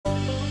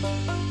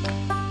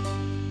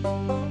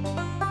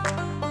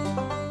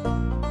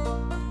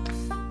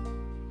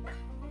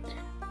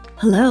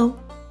Hello.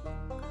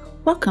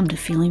 Welcome to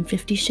Feeling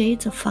 50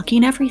 Shades of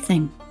Fucking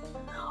Everything.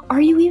 Are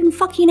you even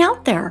fucking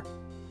out there?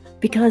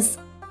 Because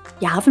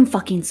you haven't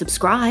fucking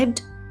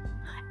subscribed.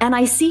 And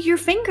I see your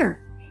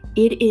finger.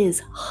 It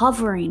is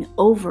hovering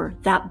over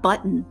that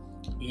button.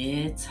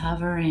 It's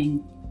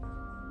hovering.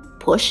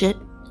 Push it.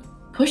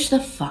 Push the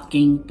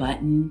fucking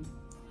button.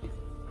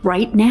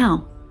 Right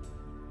now.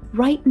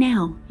 Right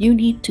now, you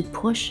need to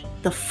push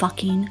the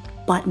fucking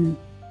button.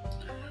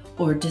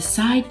 Or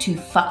decide to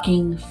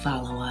fucking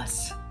follow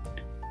us.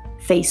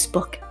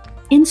 Facebook,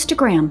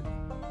 Instagram.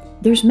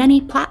 There's many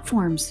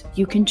platforms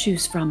you can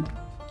choose from.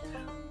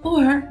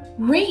 Or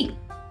rate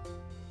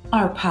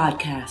our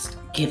podcast.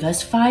 Give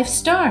us 5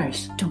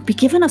 stars. Don't be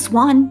giving us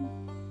one.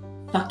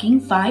 Fucking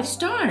 5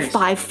 stars.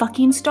 5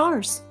 fucking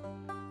stars.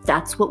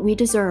 That's what we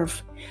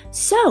deserve.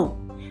 So,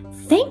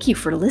 thank you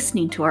for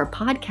listening to our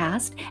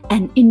podcast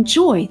and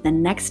enjoy the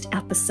next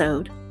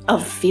episode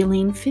of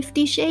Feeling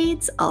 50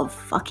 Shades of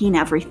Fucking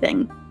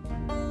Everything.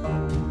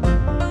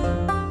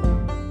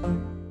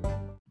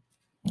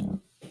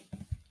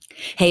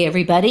 Hey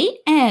everybody,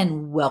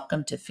 and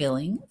welcome to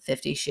Feeling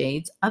 50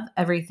 Shades of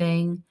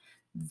Everything.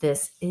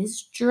 This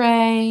is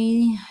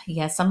Dre.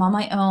 Yes, I'm on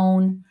my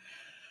own.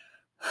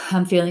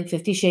 I'm feeling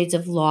 50 Shades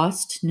of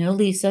Lost. No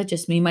Lisa,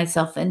 just me,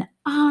 myself, and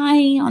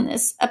I on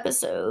this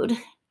episode.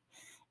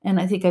 And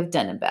I think I've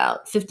done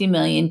about 50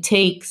 million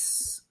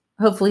takes.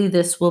 Hopefully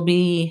this will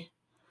be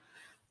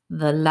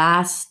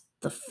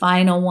the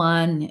final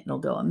one. It'll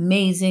go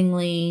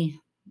amazingly.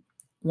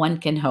 One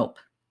can hope.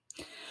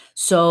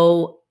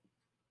 So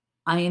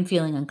I am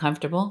feeling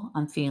uncomfortable.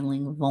 I'm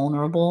feeling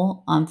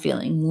vulnerable. I'm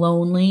feeling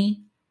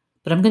lonely.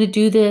 But I'm going to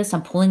do this.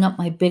 I'm pulling up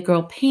my big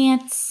girl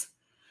pants.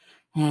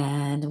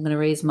 And I'm going to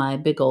raise my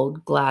big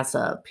old glass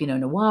of Pinot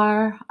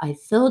Noir. I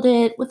filled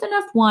it with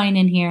enough wine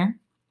in here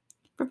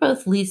for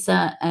both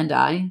Lisa and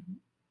I.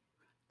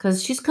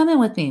 Because she's coming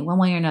with me one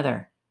way or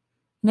another.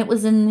 And it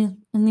was in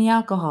the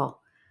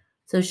alcohol.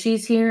 So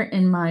she's here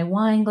in my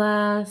wine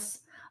glass.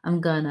 I'm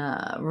going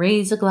to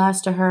raise a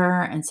glass to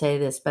her and say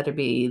this better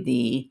be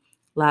the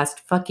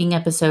last fucking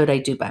episode I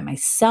do by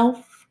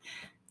myself.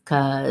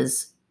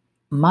 Because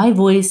my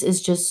voice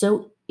is just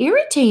so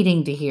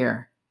irritating to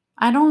hear.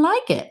 I don't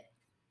like it.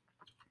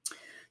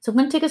 So I'm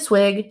going to take a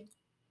swig.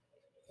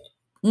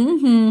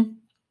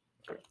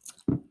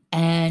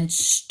 And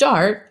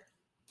start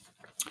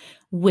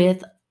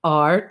with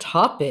our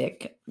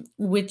topic,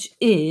 which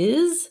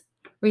is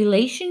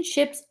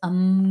relationships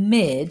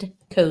amid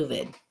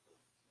COVID.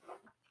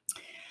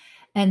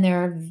 And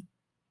there are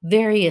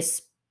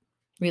various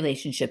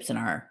relationships in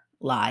our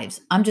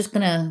lives. I'm just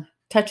going to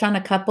touch on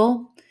a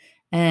couple.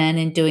 And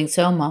in doing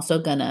so, I'm also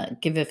going to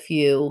give a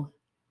few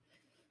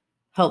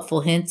helpful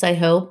hints, I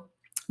hope,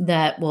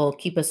 that will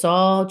keep us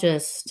all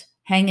just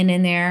hanging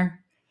in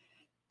there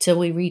till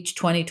we reach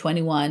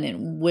 2021,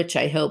 in which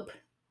I hope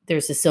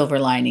there's a silver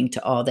lining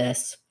to all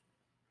this.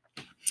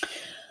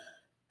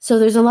 So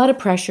there's a lot of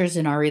pressures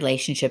in our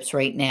relationships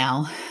right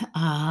now.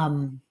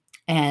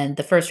 And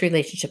the first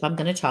relationship I'm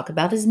going to talk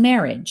about is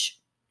marriage.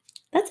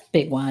 That's a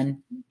big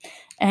one.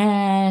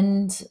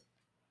 And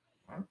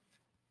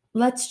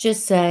let's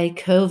just say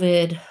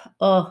COVID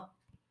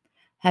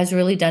has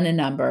really done a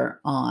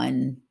number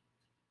on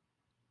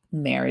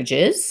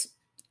marriages.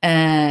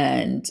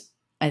 And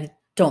I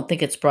don't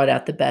think it's brought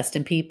out the best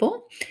in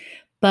people.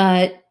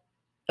 But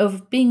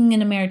of being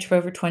in a marriage for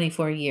over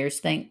 24 years,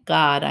 thank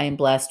God I am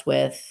blessed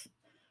with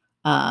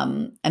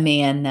a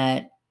man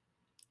that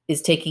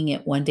is taking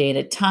it one day at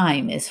a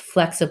time, is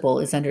flexible,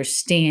 is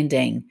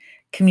understanding,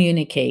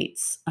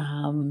 communicates.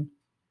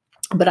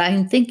 But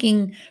I'm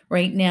thinking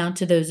right now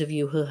to those of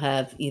you who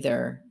have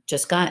either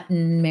just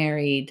gotten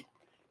married,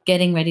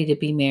 getting ready to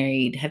be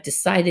married, have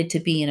decided to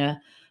be in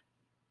a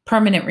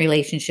permanent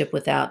relationship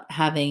without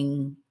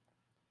having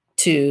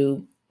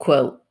to,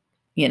 quote,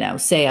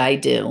 say I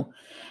do.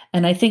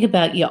 And I think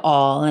about you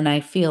all, and I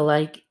feel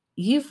like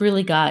you've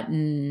really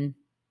gotten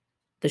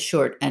the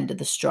short end of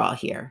the straw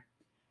here.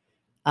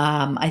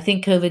 I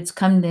think COVID's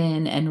come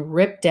in and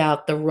ripped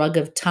out the rug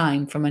of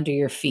time from under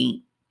your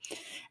feet.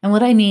 And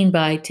what I mean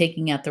by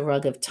taking out the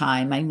rug of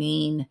time, I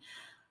mean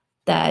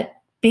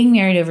that being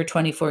married over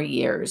 24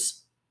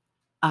 years,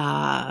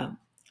 I've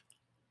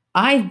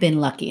been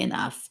lucky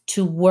enough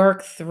to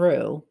work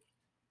through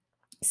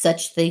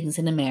such things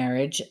in a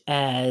marriage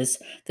as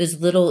those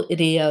little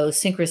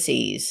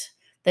idiosyncrasies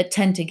that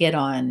tend to get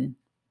on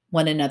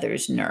one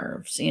another's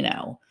nerves,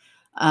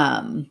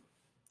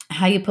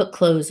 how you put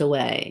clothes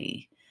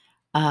away,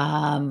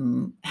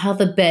 how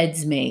the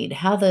bed's made,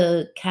 how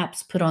the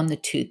cap's put on the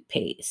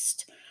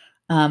toothpaste.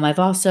 I've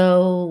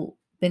also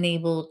been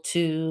able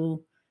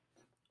to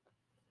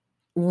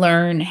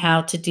learn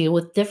how to deal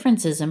with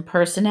differences in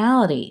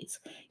personalities.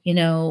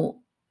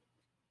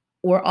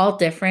 We're all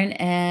different,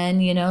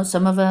 and,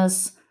 some of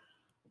us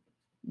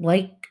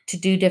like to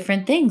do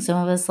different things.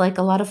 Some of us like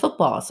a lot of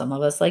football. Some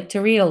of us like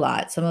to read a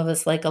lot. Some of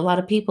us like a lot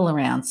of people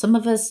around. Some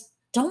of us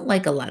don't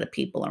like a lot of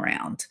people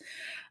around.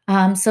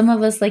 Some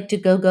of us like to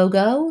go, go,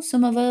 go.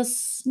 Some of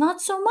us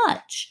not so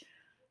much.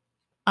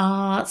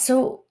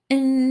 So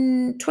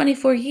in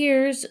 24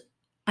 years,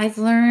 we've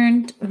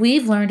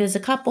learned as a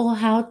couple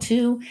how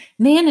to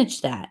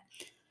manage that,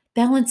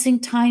 balancing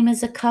time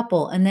as a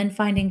couple and then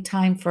finding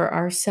time for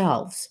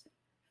ourselves.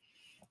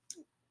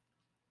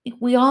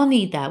 We all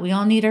need that. We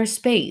all need our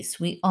space.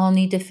 We all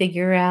need to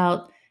figure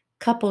out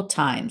couple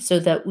time so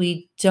that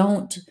we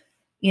don't,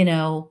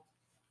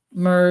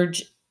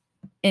 merge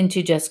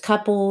into just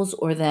couples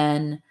or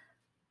then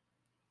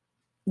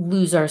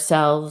lose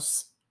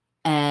ourselves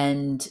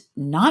and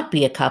not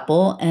be a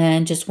couple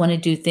and just want to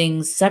do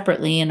things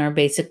separately and are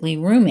basically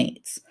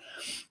roommates.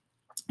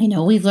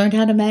 We've learned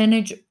how to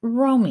manage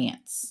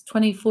romance.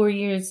 24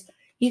 years,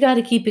 you got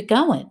to keep it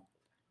going.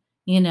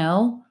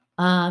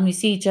 You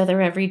see each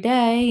other every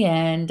day,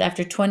 and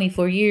after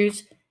 24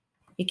 years,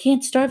 you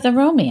can't start the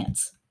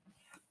romance.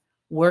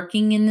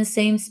 Working in the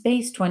same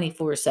space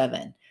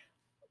 24/7.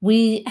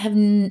 We have,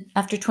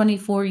 after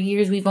 24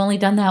 years, we've only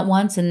done that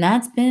once, and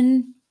that's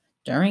been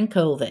during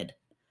COVID.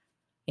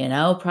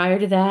 Prior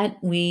to that,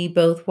 we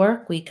both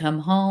work, we come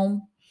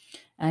home,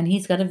 and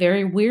he's got a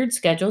very weird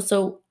schedule,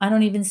 so I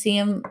don't even see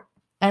him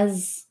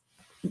as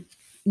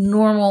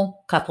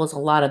normal couples. A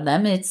lot of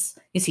them, it's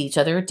you see each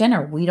other at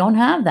dinner. We don't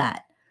have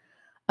that.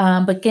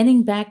 But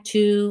getting back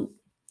to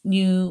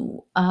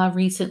you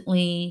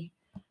recently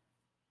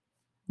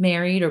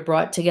married or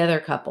brought together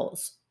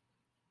couples,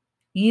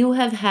 you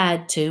have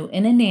had to,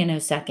 in a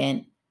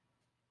nanosecond,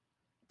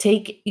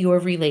 take your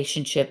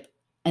relationship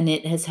and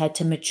it has had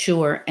to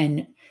mature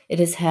and it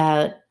has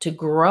had to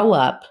grow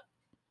up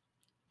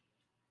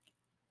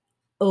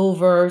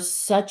over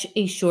such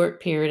a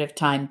short period of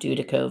time due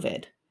to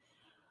COVID.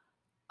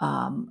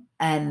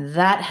 And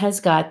that has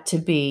got to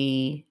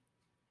be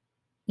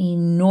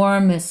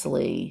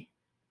enormously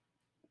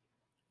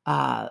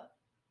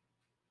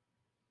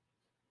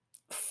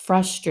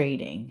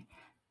frustrating,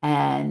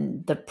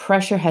 and the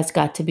pressure has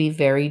got to be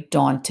very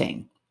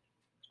daunting.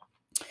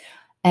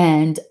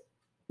 And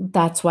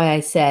that's why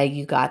I say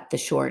you got the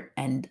short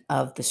end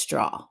of the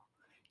straw.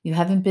 You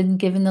haven't been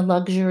given the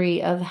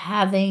luxury of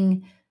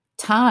having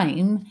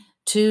time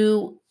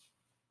to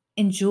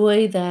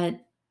enjoy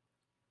that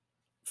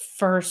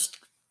first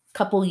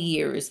couple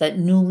years, that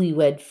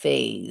newlywed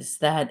phase,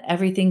 that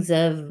everything's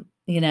a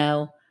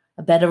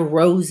bed of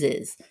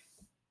roses.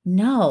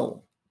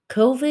 No,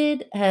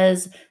 COVID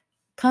has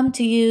come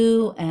to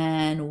you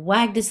and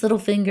wagged its little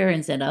finger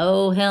and said,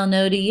 oh, hell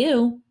no to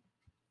you.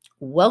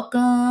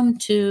 Welcome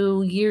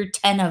to year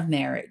 10 of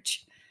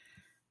marriage.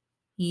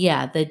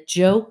 Yeah, the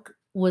joke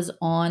was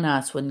on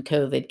us when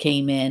COVID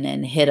came in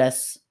and hit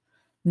us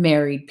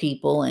married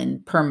people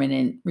and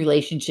permanent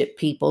relationship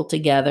people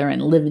together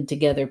and living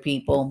together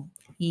people.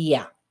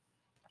 Yeah.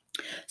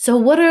 So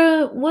what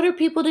are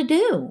people to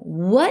do?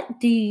 What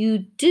do you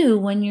do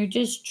when you're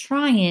just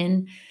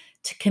trying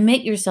to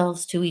commit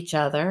yourselves to each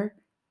other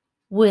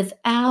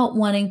without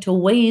wanting to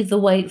wave the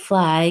white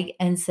flag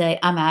and say,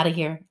 I'm out of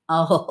here?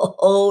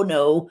 Oh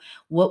no.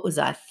 What was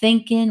I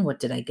thinking? What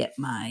did I get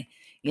my,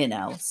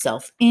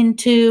 self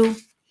into?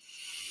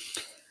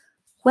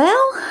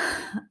 Well,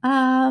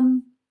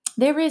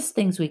 there is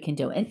things we can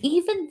do. And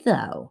even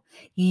though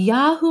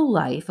Yahoo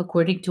Life,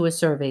 according to a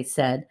survey,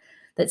 said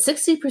that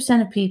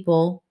 60% of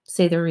people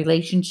say their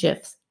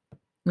relationships,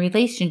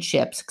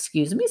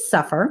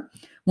 suffer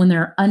when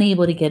they're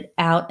unable to get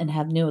out and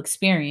have new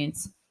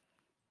experience.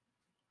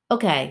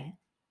 Okay,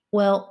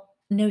 well,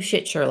 no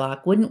shit,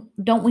 Sherlock.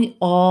 Don't we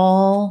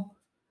all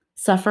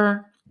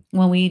suffer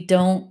when we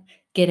don't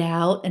get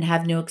out and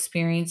have new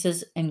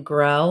experiences and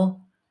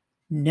grow?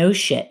 No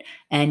shit.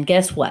 And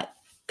guess what?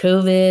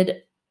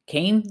 COVID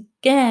came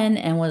again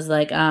and was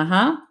like,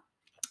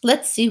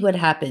 let's see what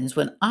happens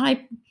when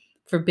I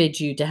forbid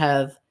you to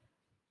have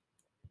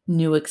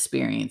new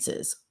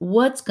experiences.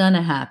 What's going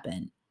to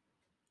happen?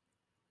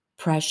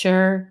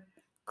 Pressure,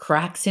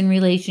 cracks in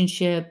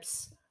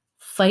relationships,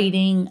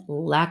 fighting,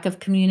 lack of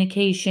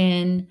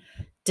communication,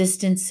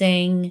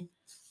 distancing,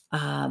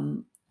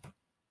 brought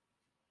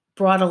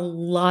a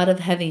lot of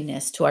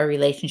heaviness to our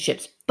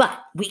relationships, but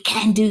we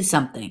can do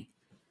something.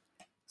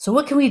 So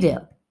what can we do?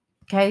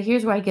 Okay,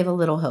 here's where I give a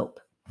little hope.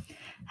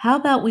 How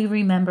about we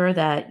remember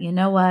that, you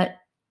know what?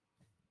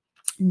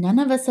 None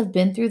of us have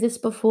been through this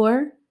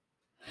before.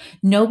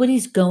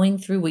 Nobody's going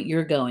through what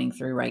you're going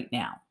through right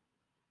now.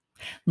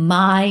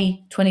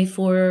 My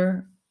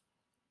 24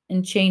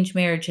 and change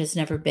marriage has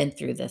never been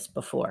through this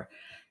before.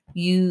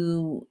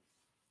 You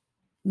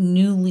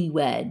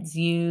newlyweds,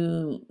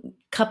 you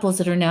couples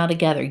that are now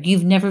together,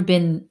 you've never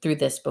been through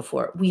this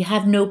before. We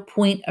have no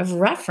point of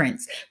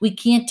reference. We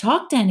can't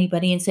talk to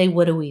anybody and say,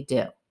 what do we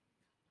do?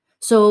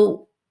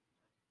 So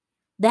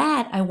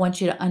that I want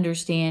you to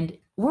understand,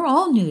 we're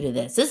all new to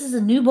this. This is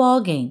a new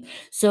ball game.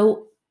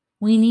 So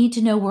we need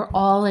to know we're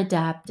all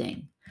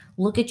adapting.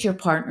 Look at your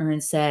partner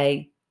and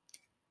say,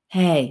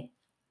 hey,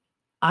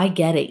 I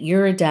get it.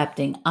 You're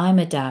adapting. I'm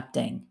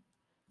adapting.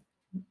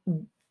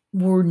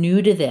 We're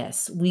new to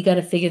this. We got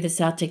to figure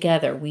this out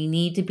together. We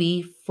need to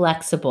be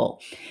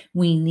flexible.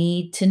 We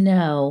need to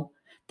know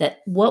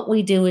that what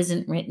we do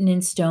isn't written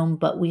in stone,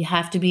 but we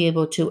have to be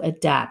able to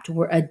adapt.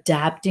 We're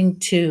adapting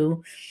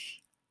to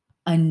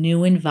a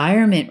new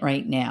environment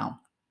right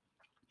now.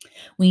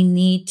 We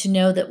need to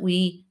know that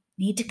we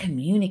need to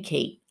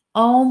communicate.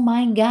 Oh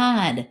my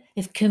God,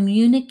 if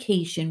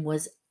communication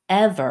was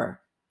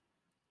ever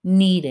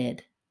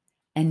needed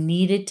and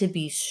needed to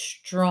be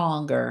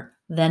stronger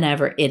than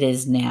ever, it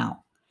is now.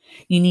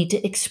 You need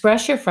to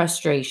express your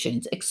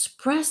frustrations,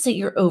 express that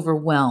you're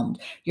overwhelmed,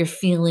 you're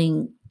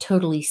feeling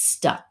totally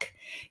stuck,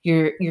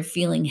 you're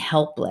feeling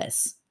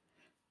helpless.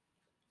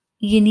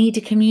 You need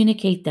to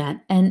communicate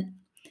that. And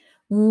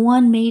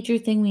one major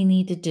thing we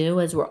need to do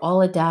as we're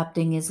all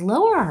adapting is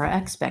lower our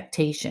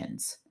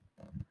expectations.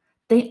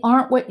 They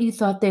aren't what you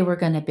thought they were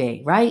going to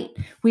be, right?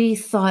 We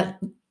thought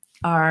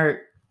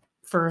our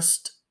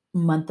first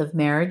month of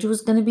marriage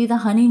was going to be the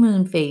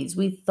honeymoon phase.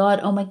 We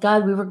thought, oh my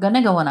God, we were going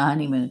to go on a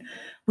honeymoon.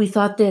 We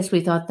thought this,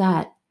 we thought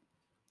that.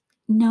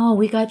 No,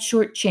 we got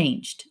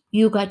shortchanged.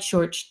 You got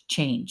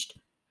shortchanged.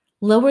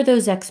 Lower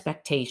those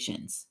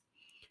expectations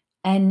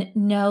and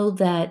know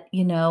that,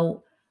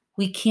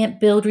 we can't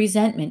build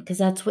resentment because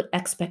that's what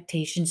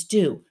expectations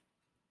do.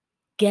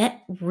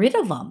 Get rid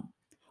of them,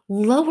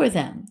 lower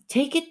them,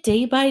 take it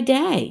day by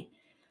day.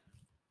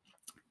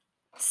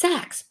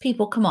 Sex,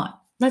 people, come on.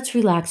 Let's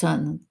relax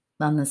on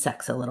the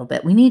sex a little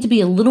bit. We need to be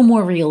a little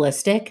more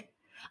realistic.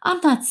 I'm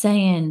not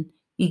saying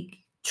you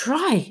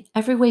try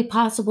every way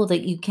possible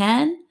that you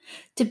can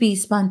to be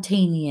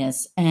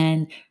spontaneous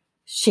and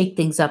shake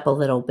things up a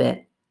little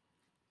bit.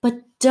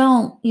 But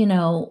don't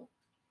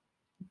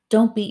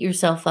beat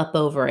yourself up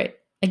over it.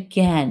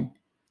 Again,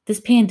 this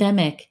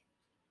pandemic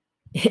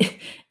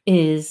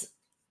is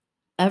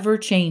ever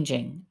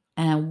changing,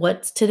 and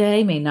what's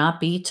today may not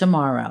be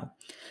tomorrow.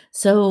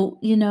 So,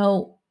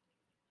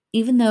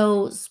 even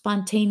though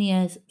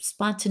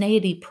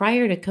spontaneity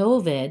prior to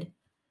COVID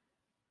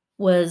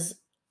was,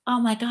 oh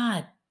my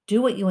God,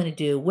 do what you want to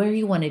do, where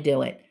you want to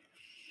do it.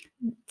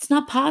 It's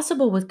not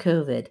possible with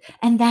COVID,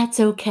 and that's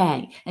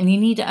okay. And you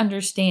need to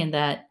understand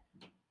that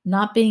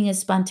not being as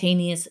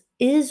spontaneous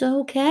is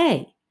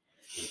okay.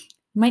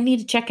 You might need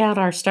to check out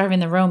our Starving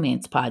the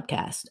Romance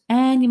podcast,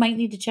 and you might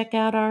need to check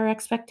out our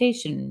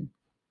Expectation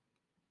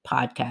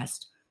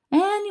podcast,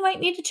 and you might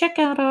need to check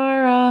out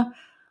our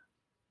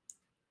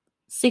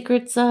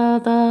Secrets,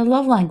 the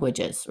Love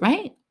Languages,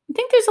 right? I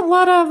think there's a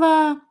lot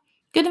of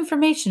good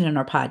information in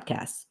our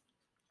podcast.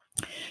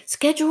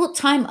 Schedule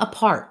time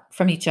apart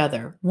from each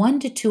other, 1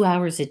 to 2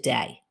 hours a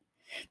day.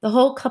 The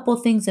whole couple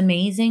thing's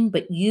amazing,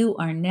 but you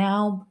are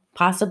now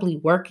possibly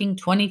working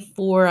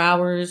 24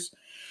 hours,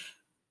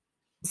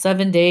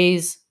 7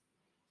 days,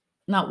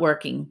 not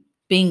working,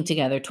 being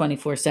together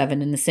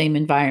 24/7 in the same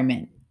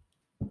environment.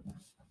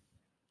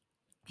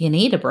 You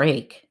need a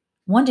break,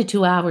 1 to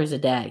 2 hours a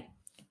day.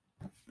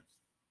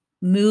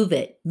 Move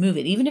it.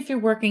 Even if you're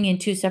working in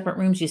 2 separate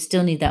rooms, you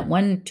still need that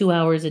 1-2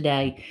 hours a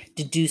day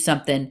to do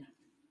something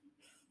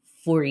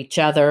for each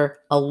other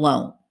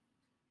alone.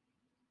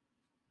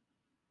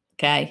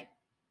 Okay?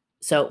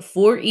 So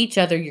for each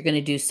other, you're going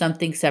to do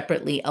something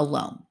separately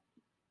alone.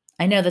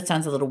 I know that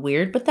sounds a little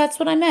weird, but that's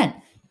what I meant.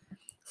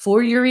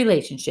 For your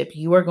relationship,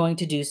 you are going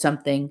to do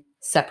something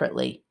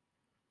separately.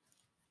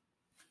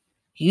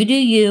 You do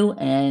you,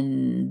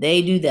 and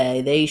they do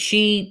they,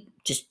 she,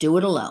 just do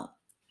it alone.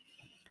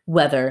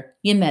 Whether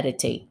you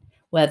meditate,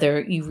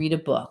 whether you read a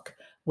book,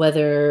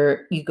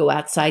 whether you go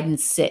outside and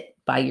sit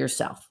by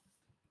yourself.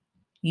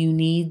 You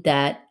need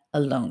that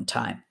alone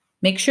time.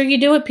 Make sure you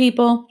do it,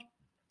 people.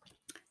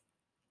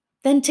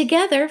 Then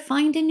together,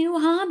 find a new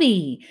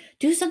hobby.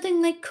 Do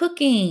something like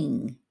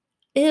cooking.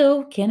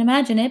 Ew, can't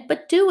imagine it,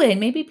 but do it.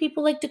 Maybe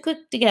people like to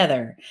cook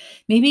together.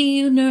 Maybe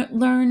you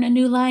learn a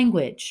new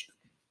language.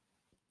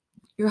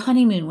 Your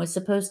honeymoon was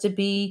supposed to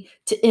be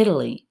to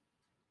Italy.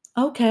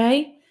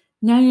 Okay,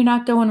 now you're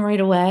not going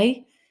right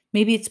away.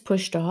 Maybe it's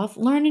pushed off.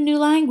 Learn a new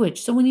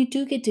language. So when you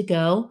do get to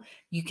go,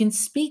 you can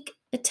speak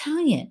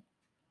Italian.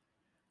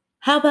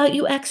 How about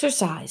you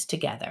exercise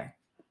together?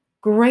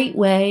 Great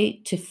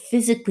way to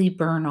physically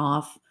burn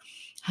off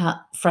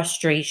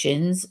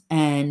frustrations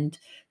and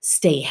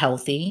stay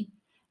healthy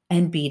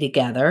and be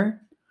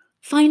together.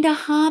 Find a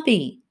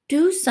hobby.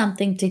 Do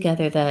something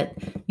together that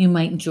you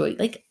might enjoy.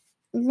 Like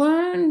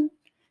learn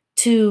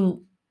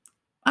to,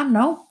 I don't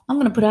know, I'm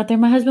going to put out there,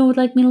 my husband would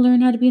like me to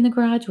learn how to be in the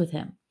garage with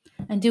him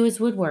and do his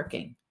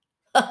woodworking.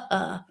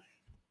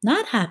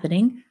 Not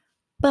happening,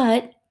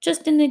 but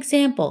just an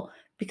example.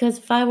 Because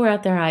if I were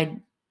out there,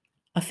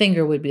 a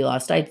finger would be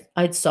lost.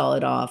 I'd saw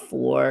it off,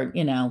 or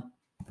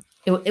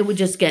it would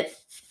just get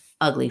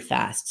ugly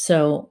fast.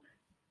 So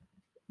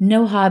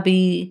no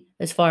hobby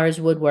as far as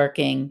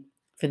woodworking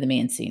for the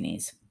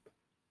Mancinis.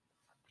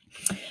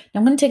 Now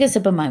I'm going to take a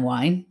sip of my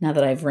wine now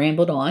that I've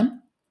rambled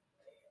on.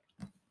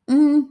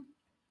 And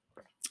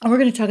we're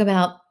going to talk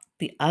about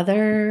the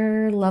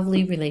other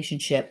lovely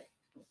relationship,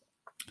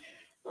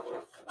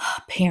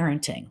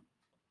 parenting.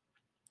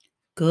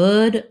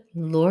 Good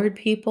Lord,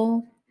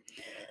 people.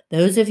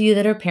 Those of you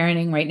that are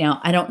parenting right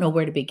now, I don't know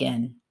where to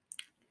begin.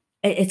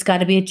 It's got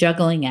to be a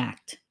juggling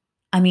act.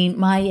 I mean,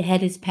 my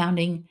head is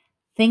pounding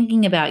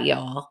thinking about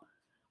y'all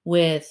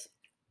with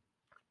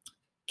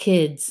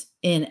kids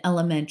in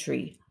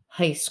elementary,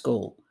 high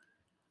school,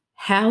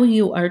 how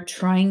you are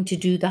trying to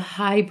do the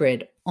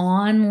hybrid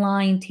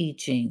online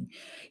teaching,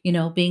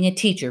 being a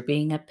teacher,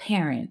 being a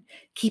parent,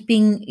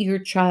 keeping your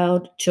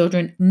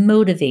children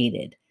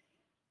motivated,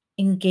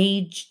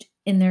 engaged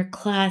in their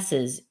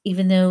classes,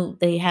 even though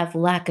they have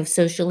lack of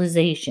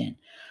socialization.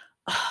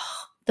 Oh,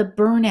 the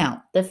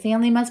burnout the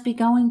family must be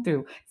going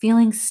through,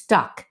 feeling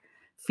stuck,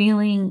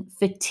 feeling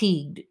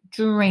fatigued,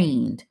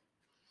 drained,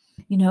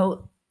 you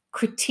know,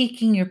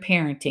 critiquing your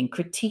parenting,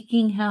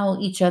 critiquing how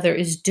each other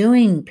is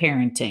doing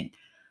parenting.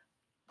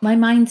 My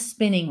mind's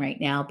spinning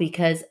right now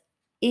because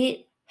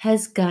it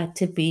has got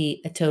to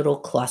be a total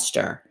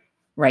cluster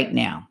right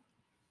now.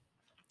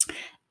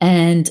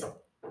 And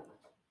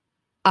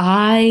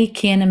I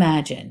can't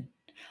imagine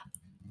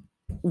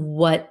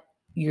what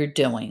you're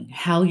doing,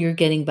 how you're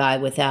getting by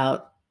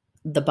without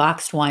the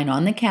boxed wine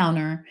on the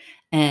counter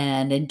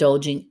and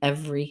indulging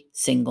every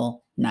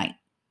single night.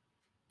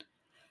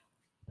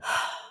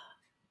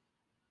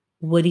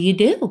 What do you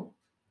do?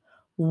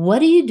 What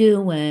do you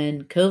do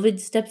when COVID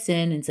steps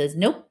in and says,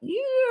 nope,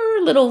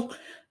 you're a little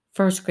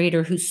first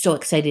grader who's so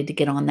excited to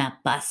get on that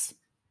bus?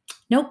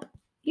 Nope,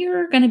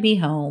 you're going to be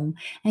home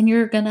and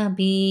you're going to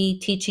be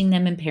teaching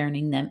them and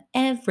parenting them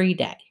every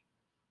day.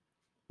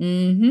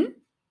 And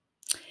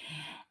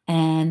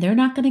they're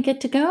not going to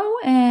get to go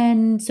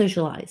and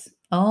socialize.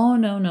 Oh,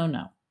 no, no,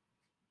 no.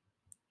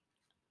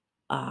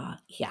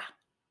 Yeah.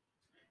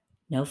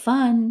 No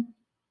fun.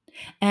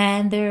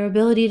 And their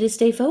ability to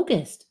stay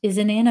focused is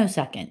a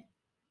nanosecond.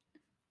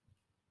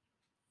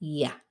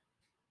 Yeah.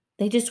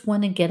 They just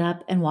want to get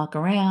up and walk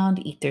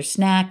around, eat their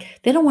snack.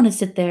 They don't want to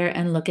sit there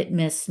and look at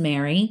Miss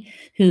Mary,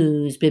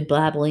 who's been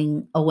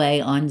blabbling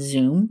away on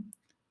Zoom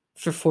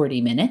for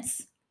 40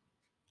 minutes.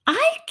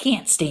 I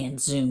can't stand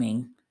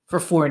Zooming for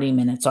 40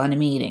 minutes on a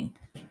meeting.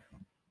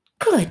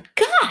 Good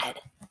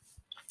God.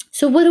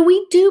 So what do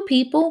we do,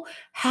 people?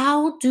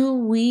 How do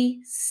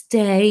we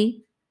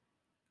stay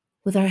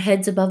with our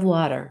heads above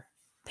water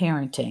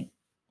parenting?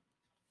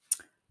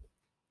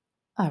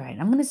 All right,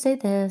 I'm going to say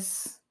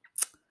this.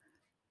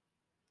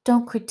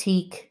 Don't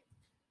critique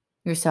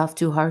yourself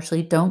too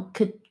harshly. Don't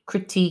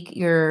critique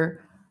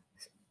your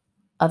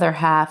other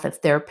half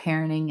if they're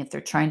parenting, if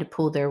they're trying to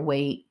pull their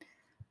weight.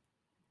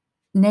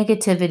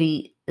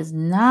 Negativity is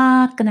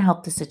not going to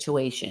help the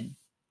situation.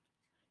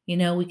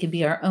 We can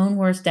be our own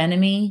worst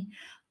enemy.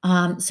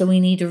 So we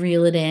need to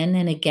reel it in.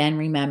 And again,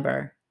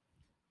 remember,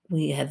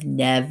 we have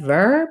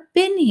never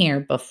been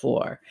here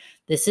before.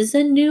 This is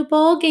a new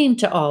ball game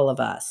to all of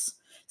us.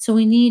 So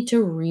we need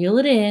to reel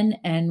it in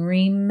and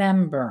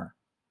remember,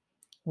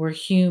 we're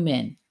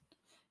human.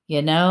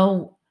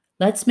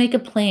 Let's make a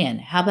plan.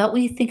 How about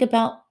we think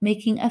about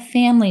making a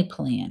family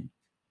plan?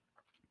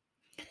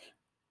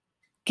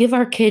 Give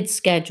our kids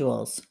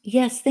schedules.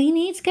 Yes, they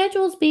need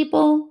schedules,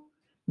 people.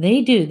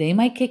 They do. They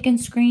might kick and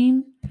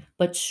scream,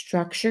 but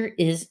structure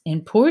is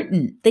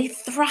important. They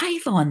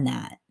thrive on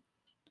that.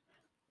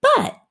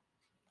 But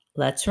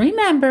let's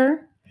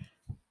remember,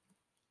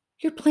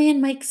 your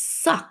plan might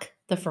suck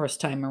the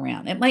first time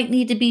around. It might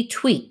need to be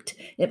tweaked.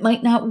 It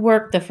might not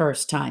work the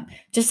first time.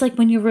 Just like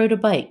when you rode a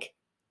bike.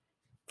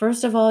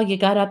 First of all, you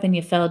got up and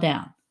you fell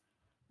down.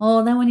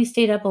 Well, then when you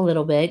stayed up a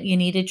little bit, you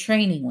needed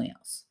training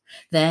wheels.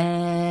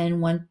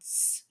 Then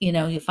once,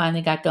 you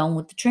finally got going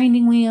with the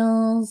training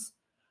wheels,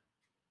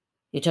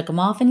 you took them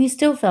off and you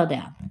still fell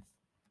down.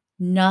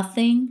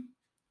 Nothing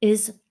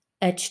is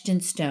etched in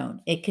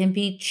stone. It can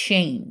be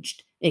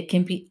changed. It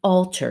can be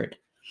altered.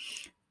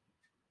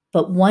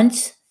 But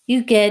once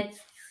you get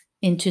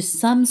into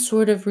some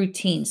sort of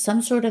routine,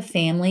 some sort of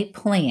family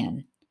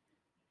plan,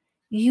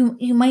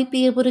 you might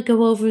be able to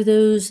go over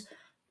those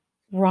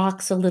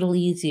rocks a little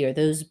easier,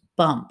 those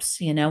bumps,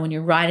 when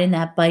you're riding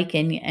that bike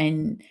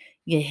and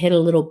you hit a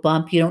little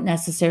bump, you don't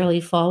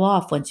necessarily fall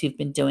off once you've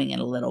been doing it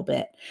a little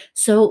bit.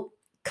 So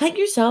cut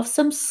yourself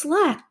some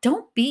slack.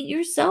 Don't beat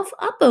yourself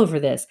up over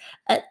this.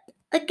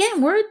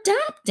 Again, we're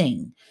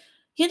adapting.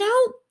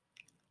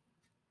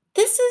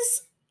 This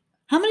is,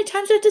 how many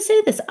times do I have to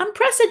say this?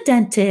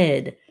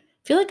 Unprecedented.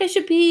 I feel like I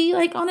should be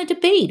like on a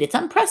debate. It's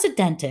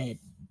unprecedented.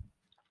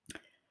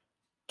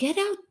 Get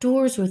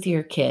outdoors with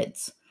your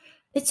kids.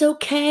 It's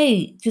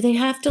okay. Do they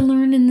have to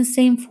learn in the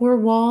same four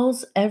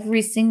walls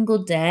every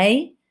single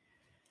day?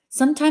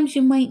 Sometimes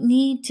you might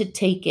need to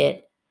take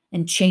it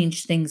and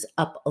change things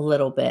up a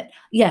little bit.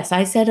 Yes,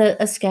 I said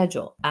a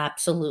schedule.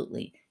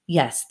 Absolutely.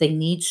 Yes, they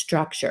need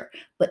structure.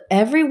 But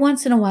every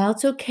once in a while,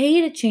 it's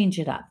okay to change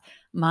it up.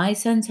 My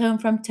son's home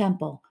from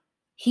Temple.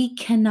 He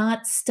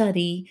cannot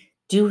study,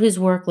 do his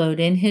workload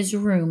in his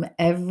room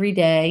every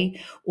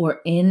day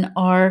or in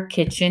our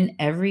kitchen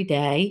every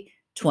day.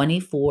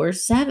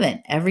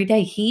 24/7 every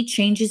day. He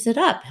changes it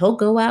up. He'll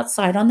go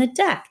outside on the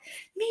deck.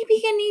 Maybe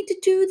you need to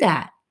do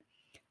that.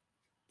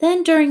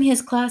 Then during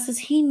his classes,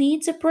 he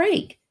needs a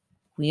break.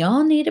 We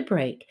all need a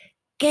break.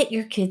 Get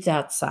your kids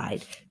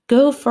outside.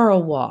 Go for a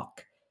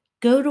walk.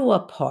 Go to a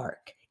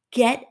park.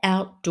 Get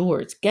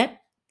outdoors.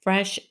 Get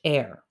fresh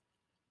air.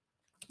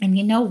 And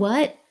you know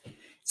what?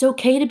 It's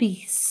okay to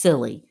be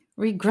silly.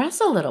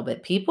 Regress a little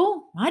bit,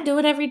 people. I do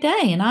it every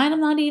day, and I'm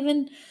not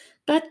even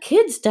got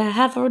kids to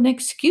have an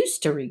excuse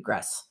to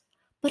regress.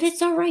 But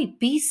it's all right.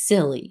 Be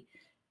silly.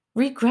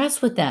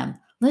 Regress with them.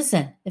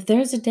 Listen, if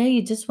there's a day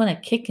you just want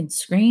to kick and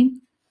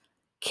scream.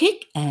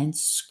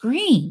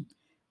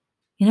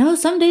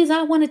 Some days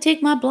I want to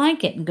take my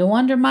blanket and go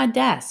under my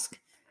desk.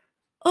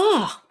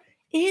 Oh,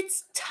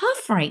 it's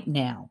tough right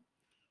now.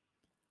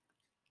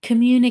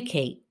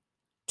 Communicate.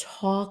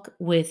 Talk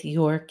with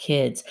your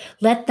kids.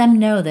 Let them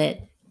know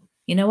that,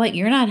 you know what,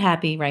 you're not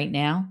happy right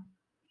now.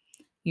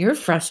 You're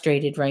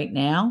frustrated right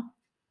now.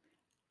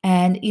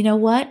 And you know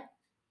what?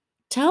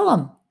 Tell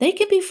them they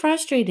can be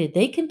frustrated.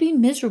 They can be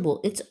miserable.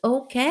 It's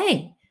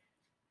okay.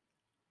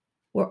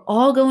 We're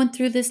all going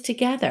through this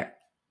together.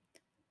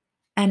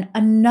 And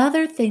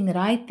another thing that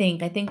I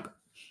think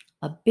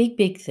a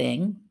big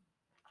thing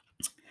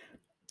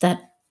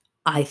that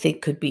I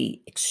think could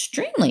be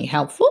extremely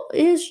helpful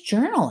is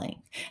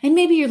journaling. And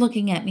maybe you're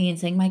looking at me and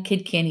saying, my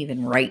kid can't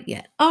even write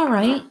yet. All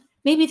right.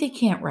 Maybe they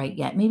can't write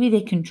yet. Maybe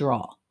they can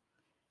draw.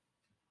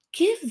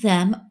 Give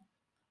them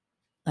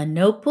a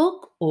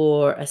notebook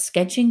or a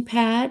sketching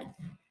pad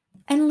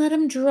and let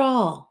them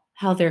draw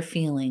how they're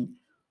feeling,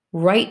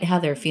 write how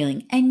they're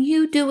feeling. And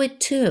you do it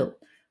too.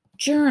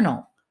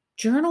 Journal.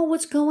 Journal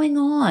what's going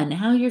on,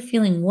 how you're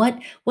feeling, what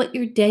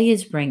your day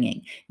is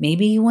bringing.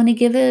 Maybe you want to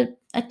give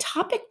a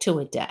topic to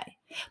a day,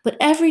 but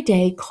every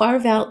day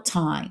carve out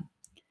time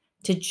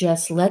to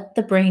just let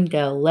the brain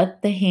go,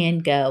 let the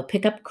hand go,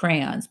 pick up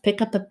crayons,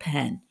 pick up a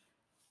pen,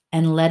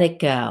 and let it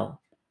go.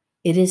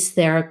 It is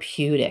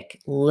therapeutic.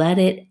 Let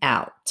it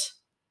out.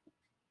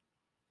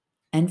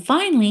 And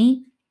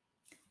finally,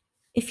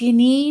 if you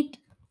need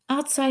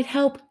outside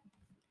help,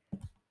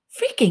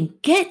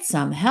 freaking get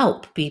some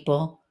help,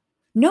 people.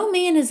 No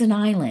man is an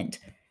island.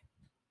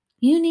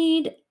 You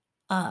need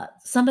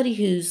somebody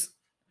who's,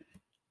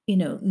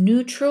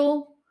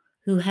 neutral,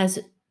 who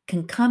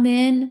can come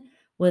in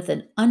with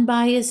an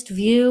unbiased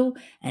view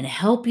and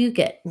help you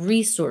get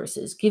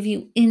resources, give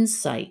you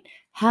insight,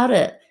 how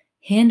to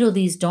handle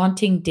these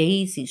daunting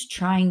days, these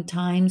trying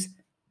times.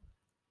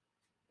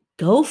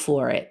 Go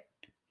for it.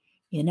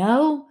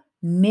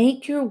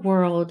 Make your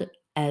world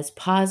as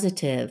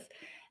positive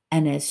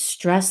and as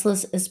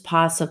stressless as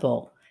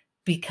possible,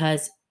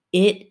 because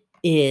it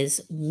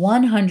is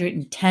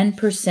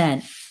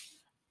 110%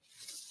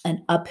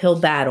 an uphill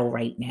battle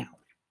right now.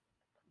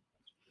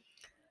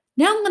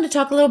 Now I'm going to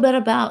talk a little bit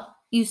about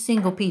you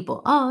single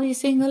people. Oh, you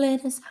single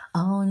ladies.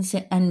 Oh,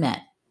 and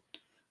men.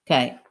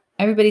 Okay,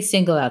 everybody's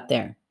single out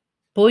there.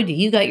 Boy, do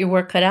you got your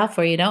work cut out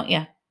for you, don't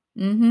you?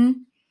 Mm-hmm.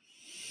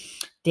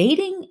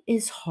 Dating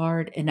is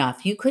hard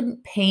enough. You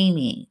couldn't pay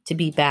me to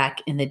be back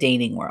in the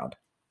dating world.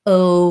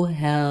 Oh,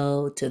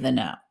 hell to the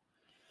no.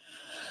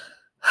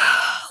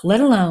 Let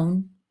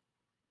alone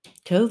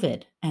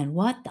COVID. And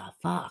what the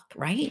fuck,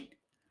 right?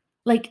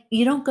 Like,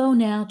 you don't go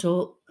now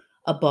to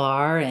a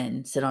bar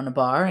and sit on a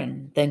bar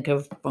and then go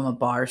from a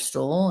bar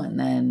stool and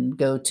then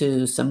go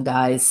to some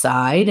guy's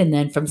side and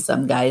then from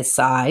some guy's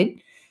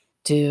side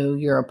to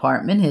your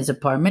apartment, his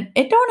apartment.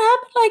 It don't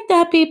happen like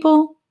that,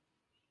 people.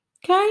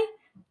 Okay?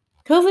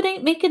 COVID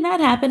ain't making that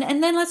happen.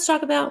 And then let's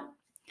talk about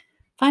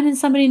finding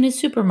somebody in a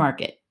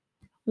supermarket,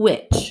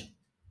 which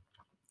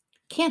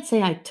can't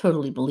say I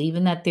totally believe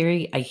in that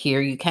theory. I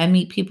hear you can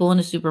meet people in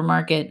a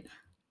supermarket.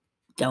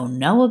 Don't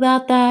know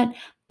about that.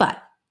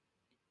 But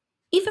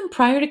even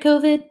prior to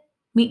COVID,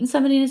 meeting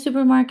somebody in a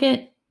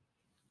supermarket,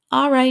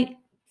 all right,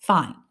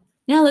 fine.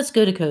 Now let's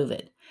go to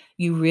COVID.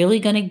 You really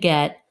going to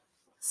get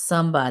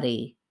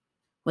somebody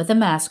with a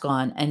mask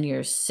on and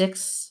you're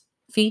 6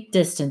 feet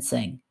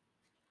distancing,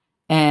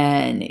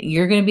 and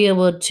you're going to be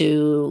able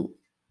to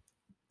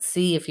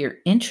see if you're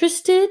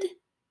interested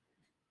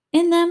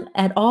in them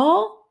at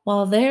all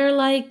while they're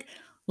like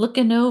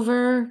looking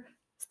over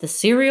the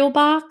cereal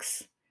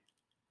box?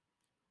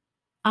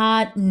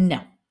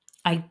 No.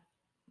 I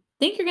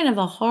think you're going to have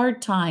a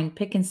hard time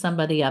picking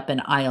somebody up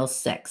in aisle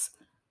 6.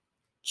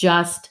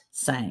 Just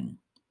saying.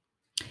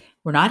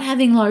 We're not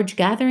having large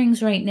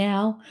gatherings right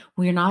now.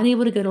 We're not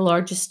able to go to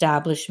large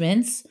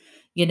establishments,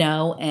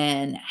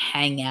 and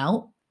hang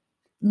out.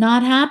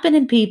 Not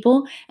happening,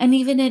 people. And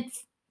even at,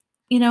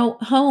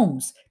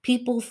 homes,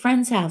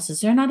 friends' houses,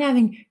 they're not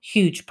having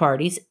huge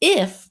parties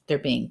if they're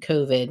being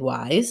COVID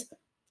wise.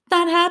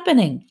 Not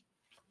happening.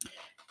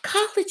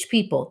 College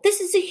people,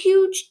 this is a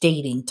huge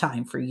dating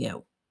time for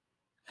you.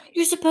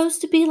 You're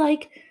supposed to be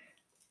like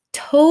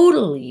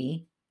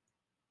totally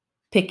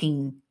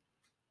picking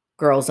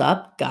girls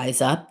up,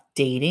 guys up,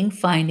 dating,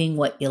 finding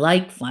what you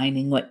like,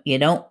 finding what you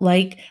don't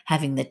like,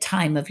 having the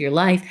time of your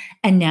life.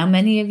 And now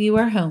many of you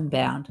are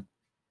homebound.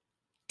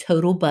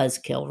 Total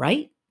buzzkill,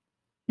 right?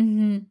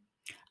 Mm-hmm.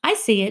 I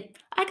see it.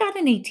 I got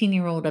an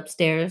 18-year-old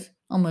upstairs,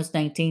 almost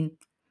 19.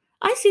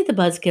 I see the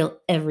buzzkill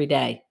every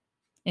day.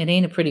 It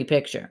ain't a pretty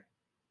picture.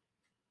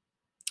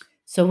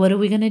 So what are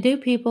we going to do,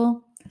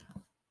 people?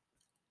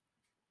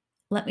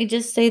 Let me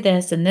just say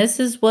this, and this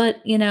is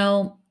what,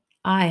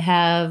 I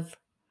have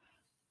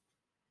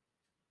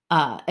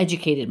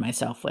educated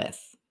myself with.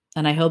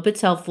 And I hope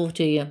it's helpful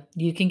to you.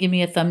 You can give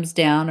me a thumbs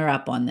down or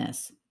up on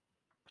this.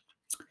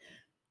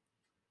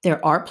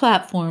 There are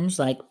platforms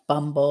like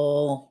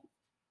Bumble,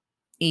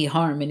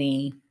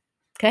 eHarmony.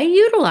 Okay,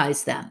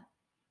 utilize them.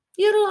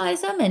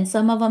 Utilize them. And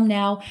some of them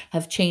now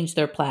have changed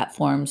their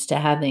platforms to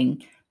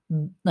having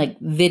like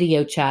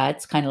video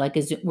chats, kind of like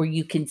where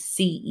you can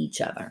see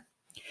each other.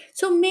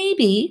 So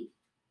maybe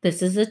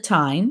this is a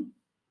time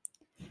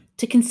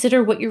to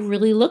consider what you're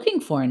really looking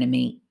for in a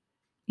mate.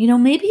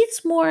 Maybe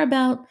it's more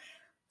about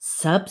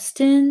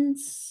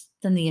substance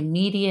than the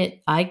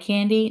immediate eye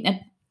candy. And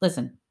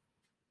listen,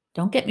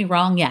 don't get me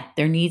wrong. Yeah,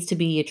 there needs to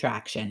be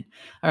attraction.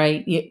 All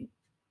right.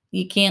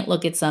 You can't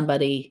look at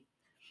somebody,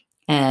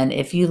 and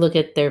if you look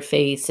at their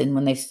face and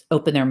when they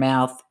open their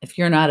mouth, if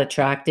you're not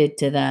attracted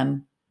to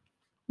them,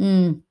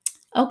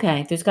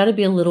 okay, there's got to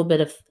be a little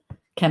bit of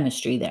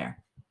chemistry there.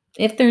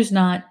 If there's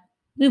not,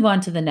 move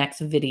on to the next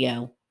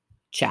video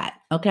chat.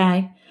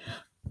 Okay.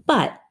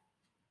 But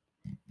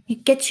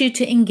it gets you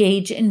to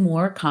engage in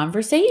more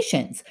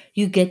conversations.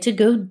 You get to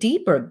go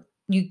deeper.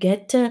 You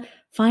get to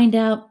find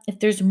out if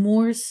there's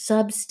more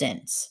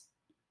substance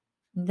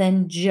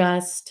than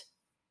just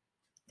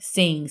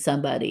seeing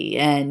somebody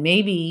and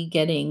maybe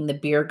getting the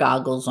beer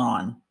goggles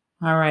on.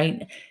 All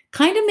right.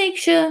 Kind of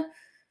makes you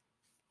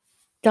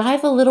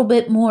dive a little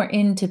bit more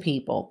into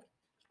people.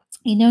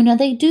 Now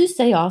they do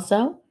say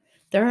also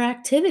there are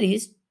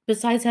activities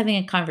besides having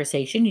a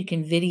conversation. You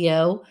can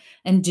video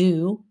and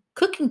do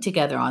cooking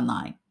together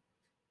online.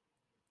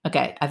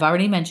 Okay, I've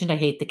already mentioned I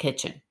hate the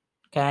kitchen.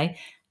 Okay.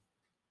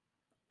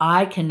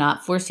 I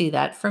cannot foresee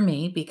that for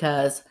me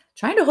because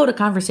trying to hold a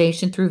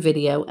conversation through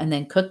video and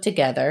then cook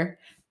together,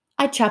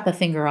 I chop a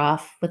finger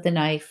off with a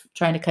knife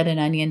trying to cut an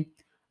onion.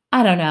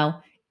 I don't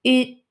know.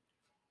 It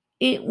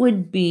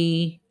would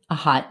be a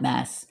hot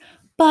mess.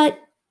 But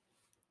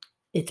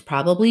it's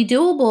probably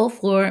doable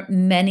for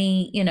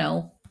many,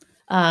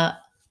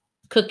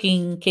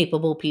 cooking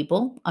capable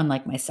people,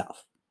 unlike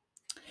myself.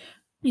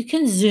 You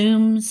can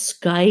Zoom,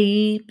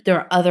 Skype. There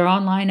are other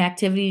online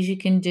activities you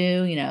can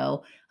do. I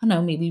don't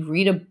know, maybe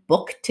read a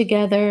book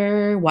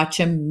together, watch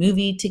a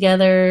movie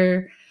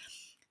together.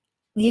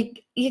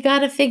 You got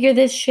to figure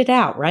this shit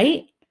out,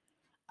 right?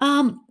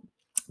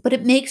 But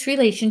it makes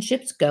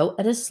relationships go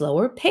at a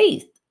slower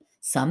pace.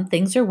 Some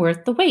things are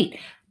worth the wait.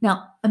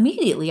 Now,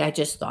 immediately I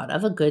just thought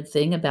of a good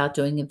thing about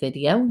doing a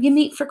video. You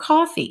meet for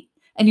coffee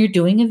and you're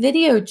doing a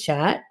video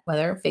chat,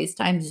 whether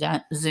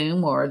FaceTime,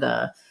 Zoom, or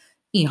the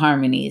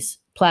eHarmony's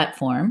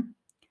platform,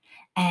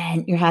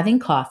 and you're having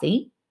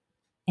coffee.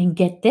 And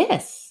get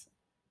this,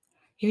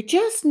 you're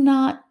just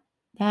not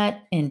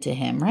that into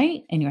him,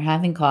 right? And you're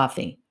having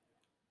coffee.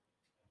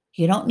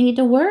 You don't need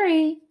to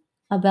worry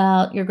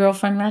about your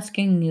girlfriend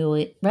rescuing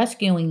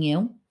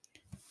you.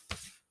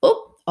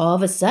 Oh, all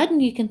of a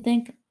sudden you can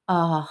think,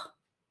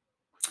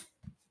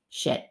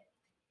 shit,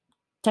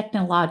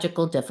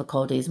 technological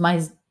difficulties.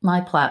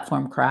 My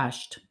platform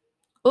crashed.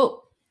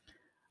 Oh,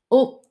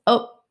 oh,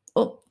 oh,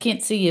 oh,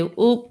 can't see you.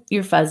 Oh,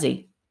 you're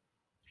fuzzy.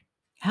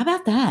 How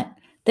about that?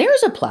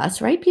 There's a plus,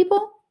 right,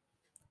 people?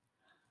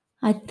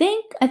 I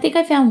think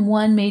I found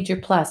one major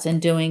plus in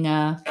doing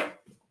a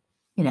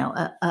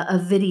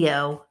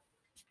video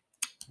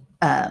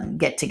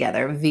get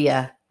together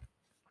via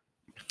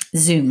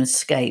Zoom,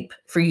 Skype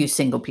for you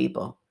single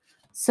people.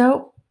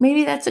 So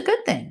maybe that's a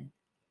good thing,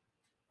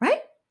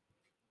 right?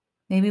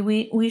 Maybe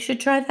we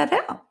should try that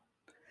out.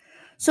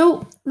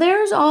 So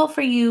there's all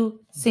for you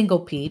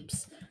single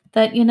peeps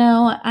that,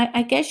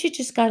 I guess you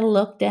just got to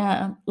look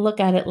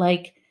at it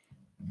like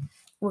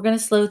we're going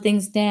to slow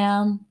things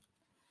down.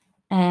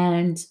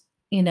 And,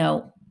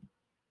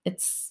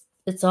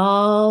 it's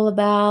all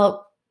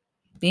about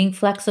being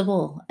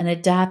flexible and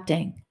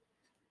adapting.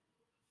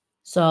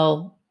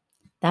 So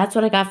that's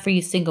what I got for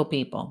you single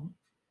people.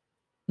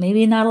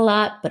 Maybe not a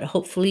lot, but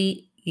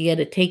hopefully you get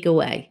a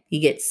takeaway. You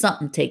get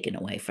something taken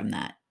away from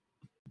that.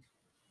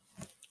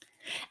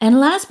 And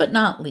last but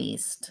not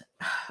least,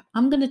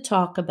 I'm going to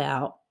talk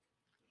about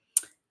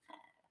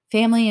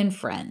family and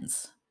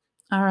friends.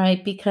 All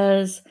right,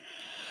 because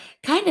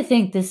kind of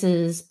think this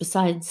is,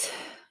 besides,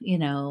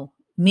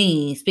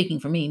 me, speaking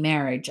for me,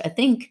 marriage, I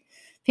think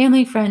family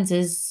and friends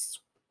is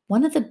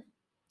one of the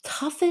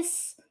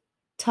toughest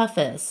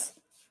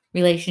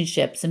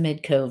relationships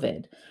amid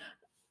COVID.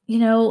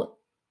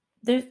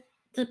 There's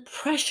the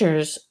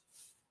pressures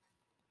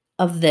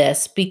of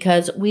this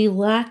because we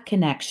lack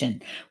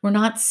connection. We're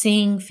not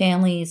seeing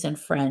families and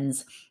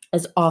friends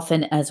as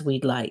often as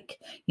we'd like.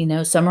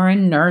 Some are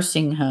in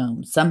nursing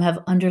homes, some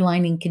have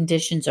underlying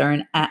conditions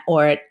or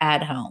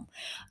at home.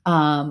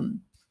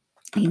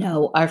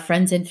 Our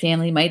friends and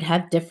family might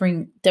have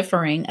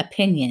differing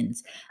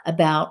opinions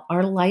about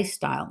our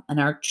lifestyle and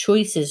our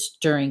choices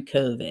during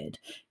COVID,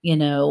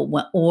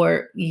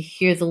 or you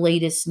hear the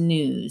latest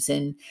news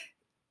and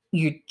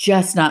you're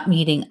just not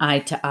meeting eye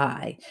to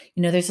eye.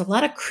 There's a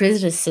lot of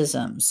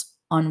criticisms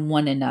on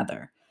one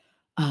another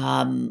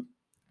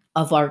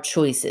of our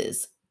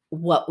choices,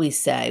 what we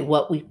say,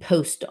 what we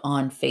post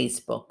on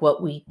Facebook,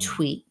 what we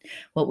tweet,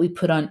 what we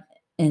put on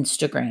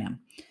Instagram,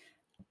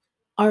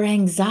 our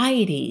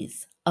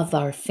anxieties of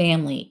our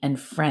family and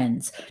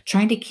friends,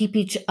 trying to keep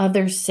each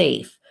other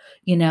safe,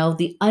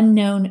 the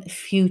unknown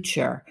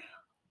future.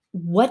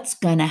 What's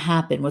going to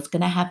happen? What's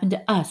going to happen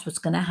to us? What's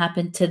going to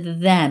happen to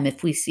them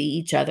if we see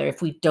each other,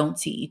 if we don't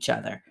see each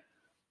other?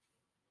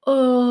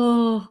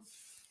 Oh,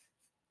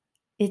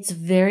 it's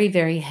very,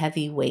 very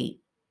heavy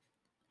weight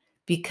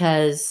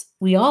because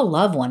we all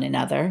love one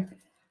another.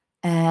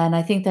 And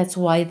I think that's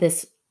why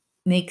this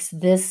makes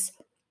this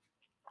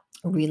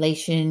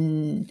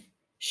relationship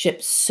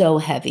so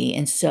heavy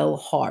and so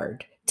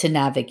hard to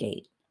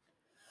navigate.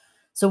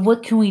 So,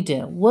 what can we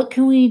do? What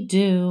can we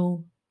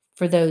do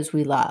for those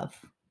we love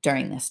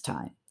during this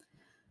time?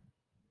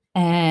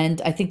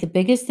 And I think the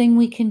biggest thing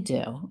we can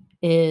do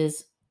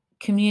is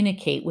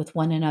communicate with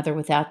one another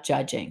without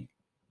judging.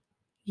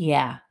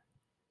 Yeah,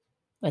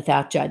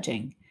 without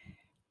judging.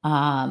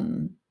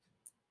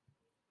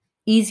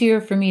 Easier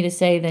for me to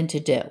say than to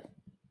do.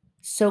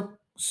 So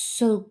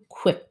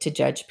quick to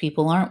judge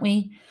people, aren't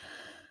we?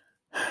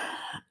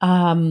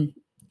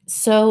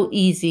 So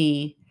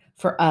easy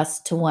for us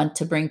to want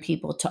to bring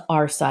people to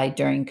our side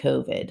during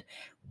COVID,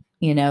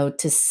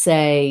 to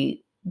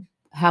say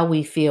how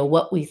we feel,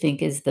 what we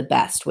think is the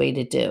best way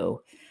to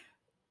do,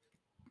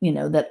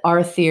 that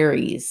our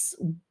theories,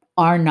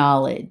 our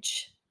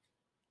knowledge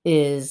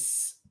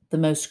is the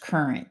most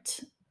current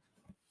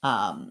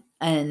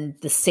and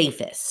the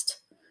safest.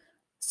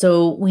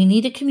 So we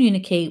need to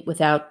communicate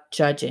without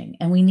judging,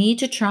 and we need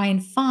to try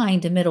and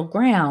find a middle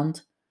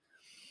ground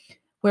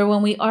where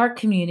when we are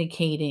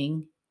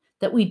communicating,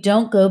 that we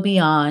don't go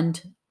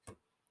beyond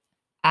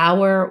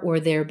our or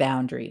their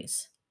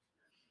boundaries.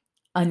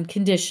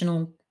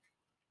 Unconditional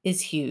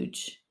is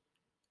huge.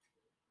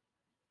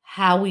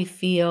 How we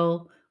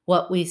feel,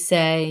 what we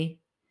say,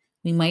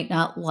 we might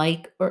not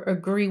like or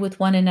agree with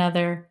one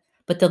another,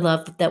 but the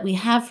love that we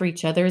have for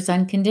each other is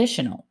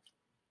unconditional.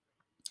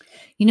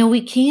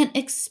 We can't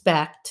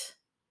expect,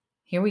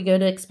 here we go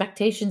to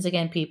expectations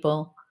again,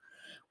 people.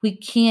 We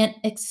can't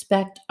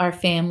expect our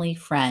family,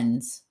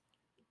 friends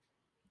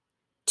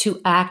to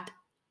act,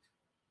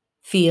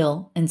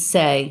 feel, and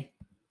say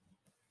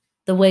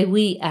the way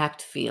we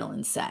act, feel,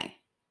 and say.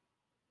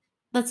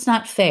 That's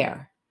not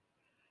fair.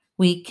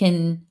 We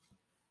can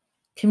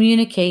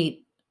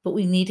communicate, but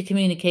we need to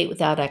communicate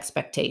without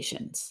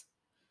expectations.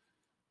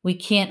 We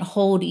can't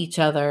hold each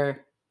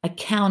other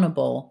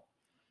accountable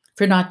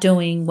for not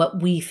doing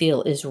what we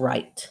feel is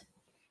right.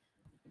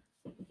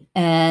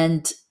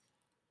 And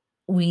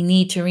we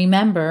need to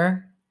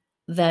remember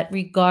that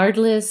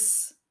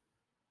regardless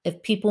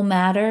if people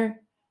matter,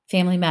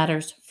 family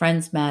matters,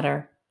 friends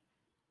matter,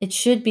 it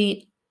should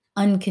be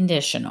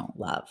unconditional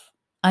love,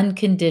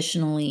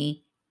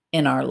 unconditionally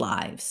in our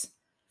lives.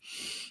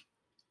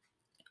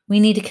 We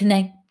need to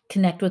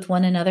connect with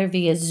one another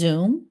via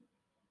Zoom,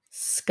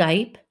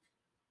 Skype,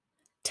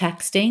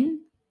 texting,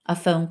 a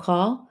phone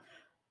call.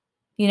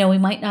 We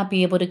might not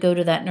be able to go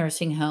to that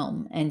nursing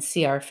home and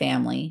see our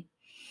family.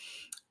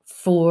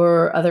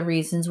 For other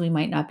reasons, we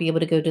might not be able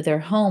to go to their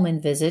home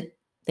and visit.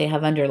 They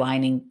have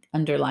underlying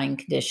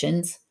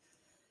conditions.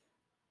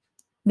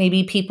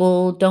 Maybe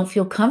people don't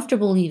feel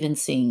comfortable even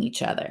seeing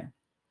each other.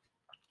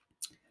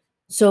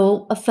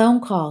 So a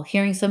phone call,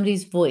 hearing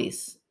somebody's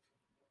voice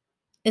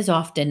is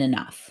often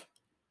enough.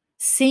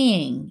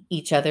 Seeing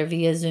each other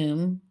via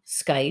Zoom,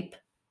 Skype,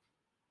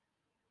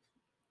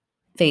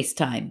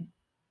 FaceTime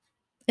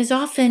is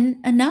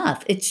often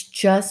enough. It's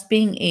just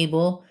being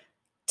able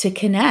to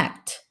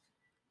connect.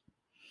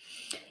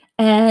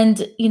 And,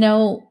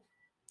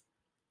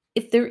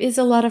 if there is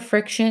a lot of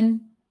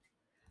friction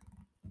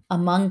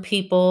among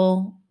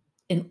people,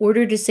 in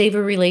order to save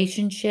a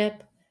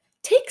relationship,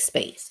 take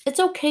space. It's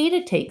okay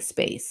to take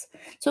space.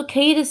 It's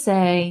okay to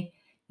say,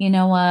 you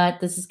know what,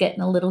 this is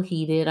getting a little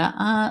heated.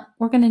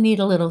 We're going to need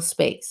a little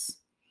space.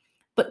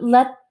 But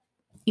let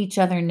each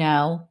other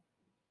know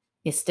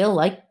you still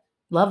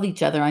love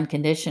each other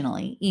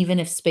unconditionally, even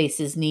if space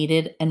is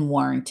needed and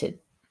warranted.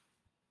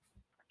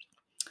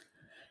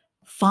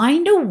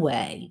 Find a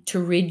way to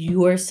rid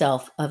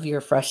yourself of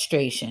your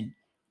frustration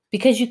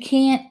because you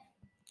can't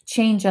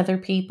change other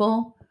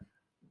people.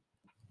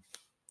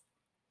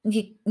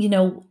 You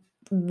know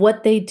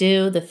what they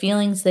do, the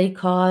feelings they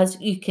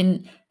cause. You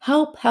can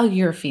help how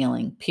you're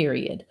feeling,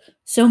 period.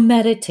 So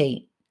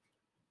meditate.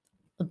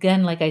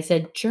 Again, like I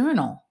said,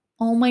 journal.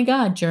 Oh my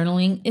God,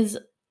 journaling is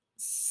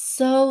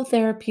so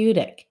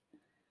therapeutic.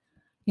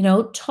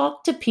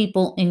 Talk to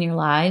people in your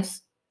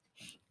lives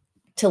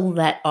to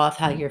let off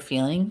how you're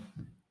feeling,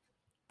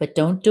 but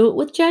don't do it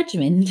with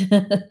judgment.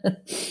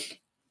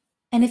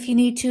 And if you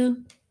need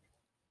to,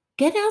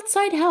 get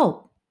outside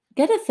help,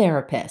 get a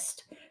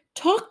therapist,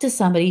 talk to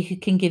somebody who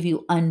can give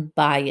you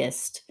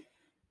unbiased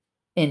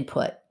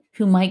input,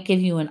 who might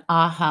give you an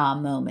aha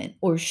moment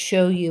or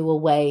show you a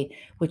way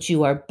which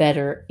you are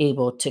better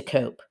able to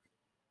cope.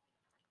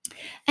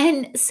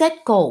 And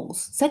set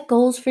goals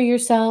for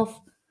yourself,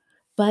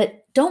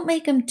 but don't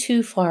make them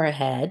too far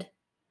ahead.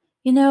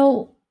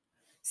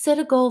 Set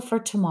a goal for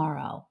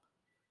tomorrow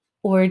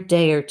or a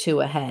day or two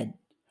ahead,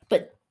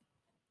 But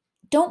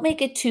don't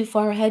make it too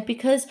far ahead,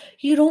 because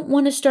you don't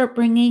want to start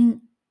bringing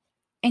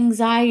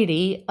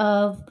anxiety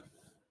of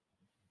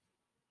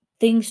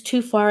things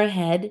too far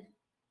ahead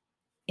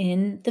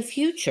in the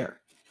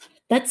future.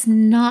 That's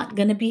not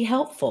going to be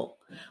helpful.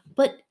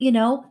 But,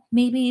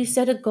 maybe you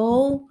set a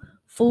goal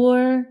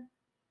for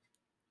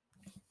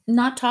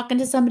not talking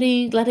to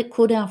somebody, let it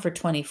cool down for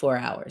 24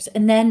 hours.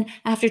 And then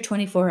after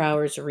 24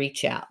 hours,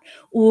 reach out.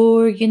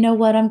 Or, you know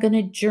what, I'm going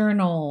to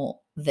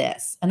journal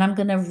this and I'm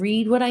going to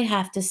read what I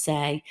have to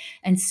say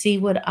and see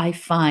what I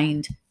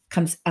find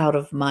comes out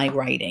of my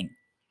writing.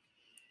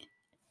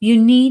 You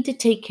need to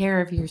take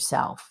care of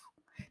yourself,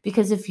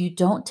 because if you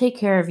don't take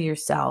care of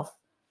yourself,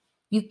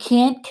 you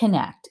can't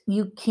connect.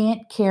 You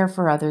can't care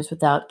for others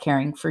without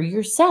caring for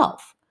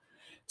yourself.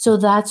 So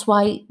that's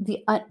why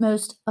the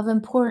utmost of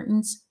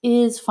importance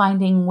is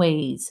finding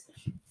ways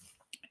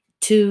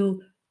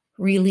to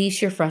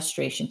release your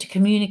frustration, to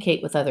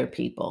communicate with other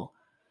people,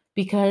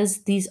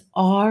 because these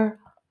are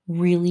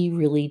really,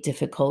 really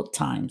difficult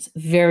times,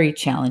 very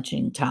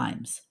challenging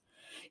times.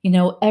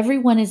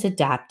 Everyone is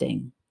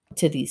adapting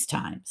to these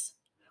times.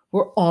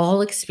 We're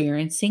all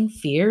experiencing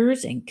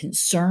fears and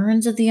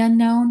concerns of the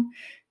unknown,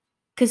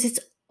 because it's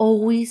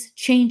always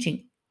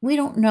changing. We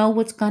don't know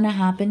what's going to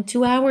happen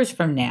 2 hours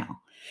from now.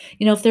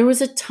 If there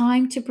was a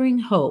time to bring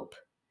hope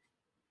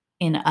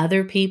in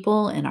other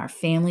people, in our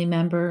family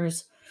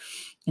members,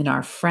 in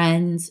our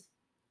friends,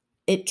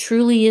 it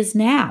truly is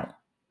now.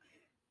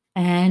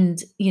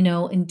 And,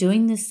 in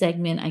doing this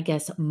segment, I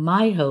guess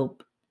my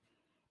hope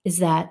is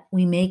that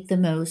we make the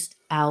most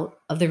out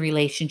of the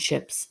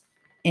relationships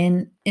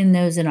in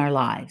those in our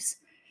lives,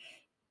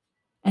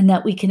 and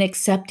that we can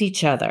accept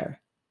each other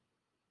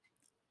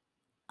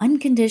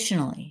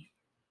unconditionally.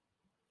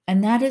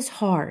 And that is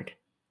hard.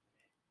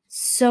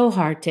 So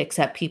hard to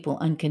accept people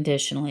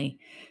unconditionally,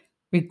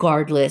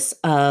 regardless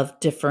of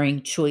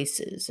differing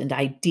choices and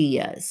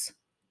ideas.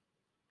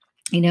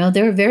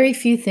 There are very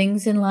few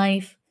things in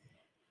life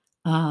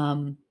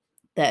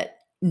that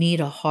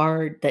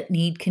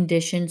need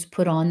conditions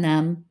put on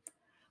them.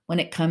 When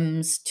it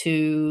comes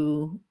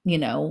to,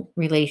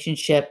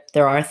 relationship,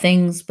 there are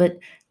things, but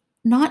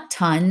not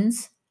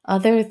tons.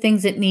 Other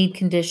things that need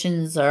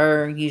conditions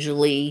are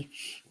usually,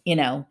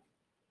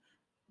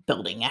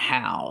 building a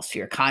house,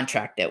 your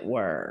contract at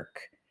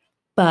work.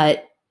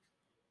 But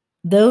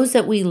those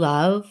that we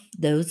love,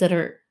 those that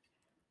are,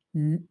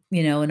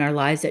 in our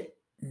lives that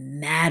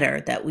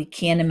matter, that we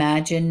can't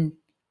imagine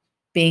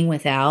being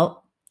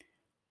without,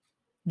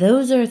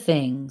 those are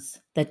things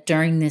that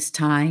during this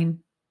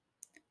time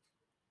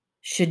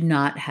should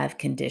not have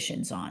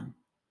conditions on.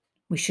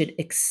 We should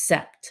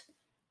accept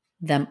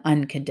them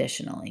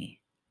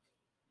unconditionally.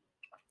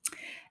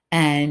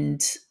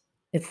 And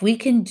if we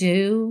can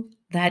do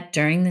that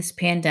during this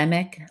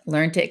pandemic,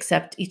 learn to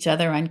accept each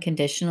other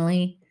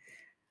unconditionally,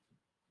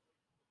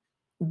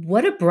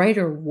 what a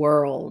brighter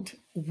world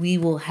we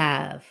will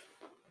have.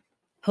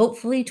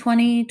 Hopefully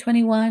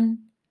 2021.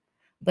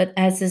 But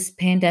as this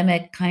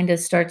pandemic kind of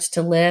starts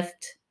to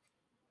lift,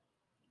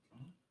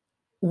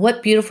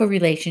 what beautiful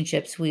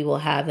relationships we will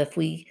have if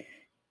we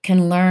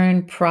can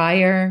learn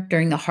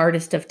during the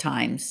hardest of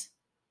times,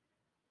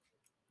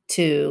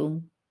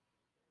 to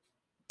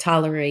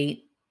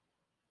tolerate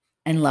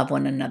and love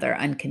one another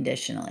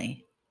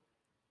unconditionally.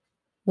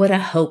 What a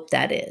hope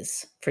that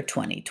is for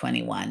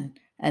 2021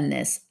 and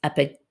this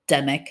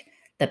epidemic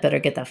that better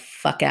get the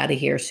fuck out of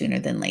here sooner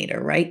than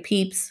later, right,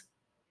 peeps?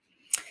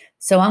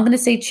 So I'm going to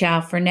say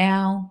ciao for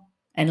now,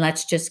 and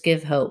let's just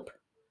give hope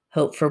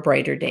for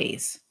brighter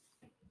days.